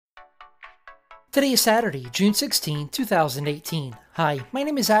Today is Saturday, June 16, 2018. Hi, my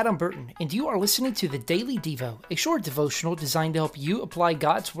name is Adam Burton, and you are listening to the Daily Devo, a short devotional designed to help you apply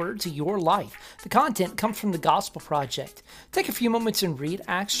God's Word to your life. The content comes from the Gospel Project. Take a few moments and read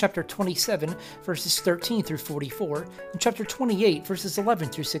Acts chapter 27, verses 13 through 44, and chapter 28, verses 11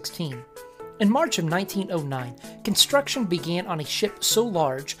 through 16. In March of 1909, construction began on a ship so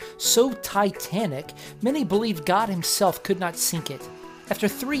large, so titanic, many believed God himself could not sink it. After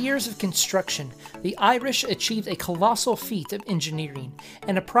 3 years of construction, the Irish achieved a colossal feat of engineering.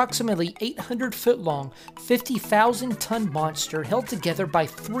 An approximately 800-foot-long, 50,000-ton monster held together by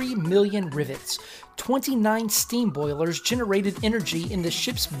 3 million rivets. 29 steam boilers generated energy in the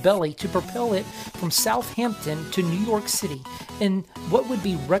ship's belly to propel it from Southampton to New York City in what would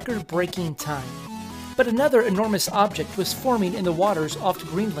be record-breaking time. But another enormous object was forming in the waters off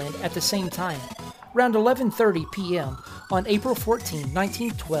Greenland at the same time. Around 11:30 p.m. on April 14,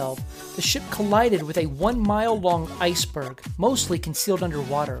 1912, the ship collided with a 1-mile-long iceberg, mostly concealed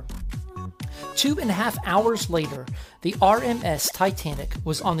underwater. 2.5 hours later, the RMS Titanic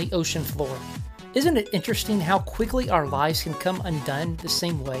was on the ocean floor. Isn't it interesting how quickly our lives can come undone the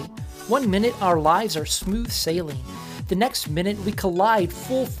same way? 1 minute our lives are smooth sailing. The next minute we collide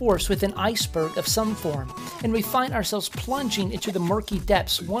full force with an iceberg of some form, and we find ourselves plunging into the murky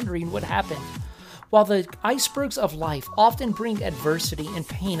depths wondering what happened. While the icebergs of life often bring adversity and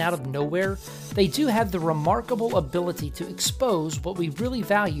pain out of nowhere, they do have the remarkable ability to expose what we really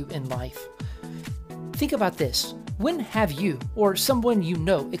value in life. Think about this. When have you, or someone you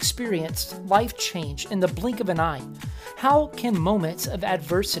know, experienced life change in the blink of an eye? How can moments of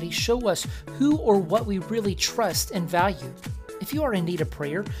adversity show us who or what we really trust and value? If you are in need of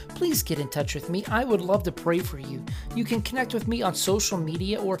prayer, please get in touch with me. I would love to pray for you. You can connect with me on social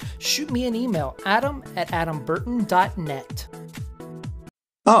media or shoot me an email, adam@adamburton.net.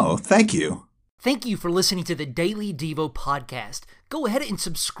 Oh, thank you. Thank you for listening to the Daily Devo podcast. Go ahead and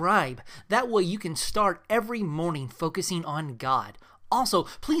subscribe. That way you can start every morning focusing on God. Also,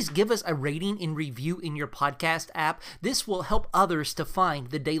 please give us a rating and review in your podcast app. This will help others to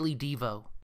find the Daily Devo.